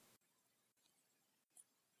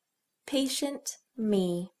patient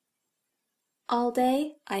me. All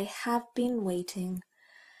day I have been waiting,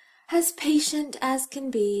 as patient as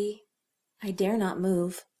can be. I dare not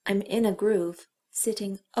move, I'm in a groove,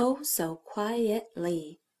 sitting oh so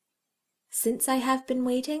quietly. Since I have been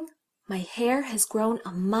waiting, my hair has grown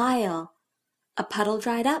a mile. A puddle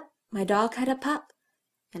dried up, my dog had a pup,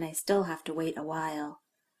 and I still have to wait a while.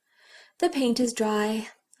 The paint is dry,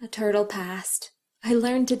 a turtle passed, I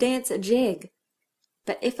learned to dance a jig.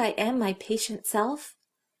 But if I am my patient self,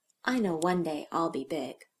 I know one day I'll be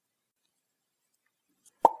big.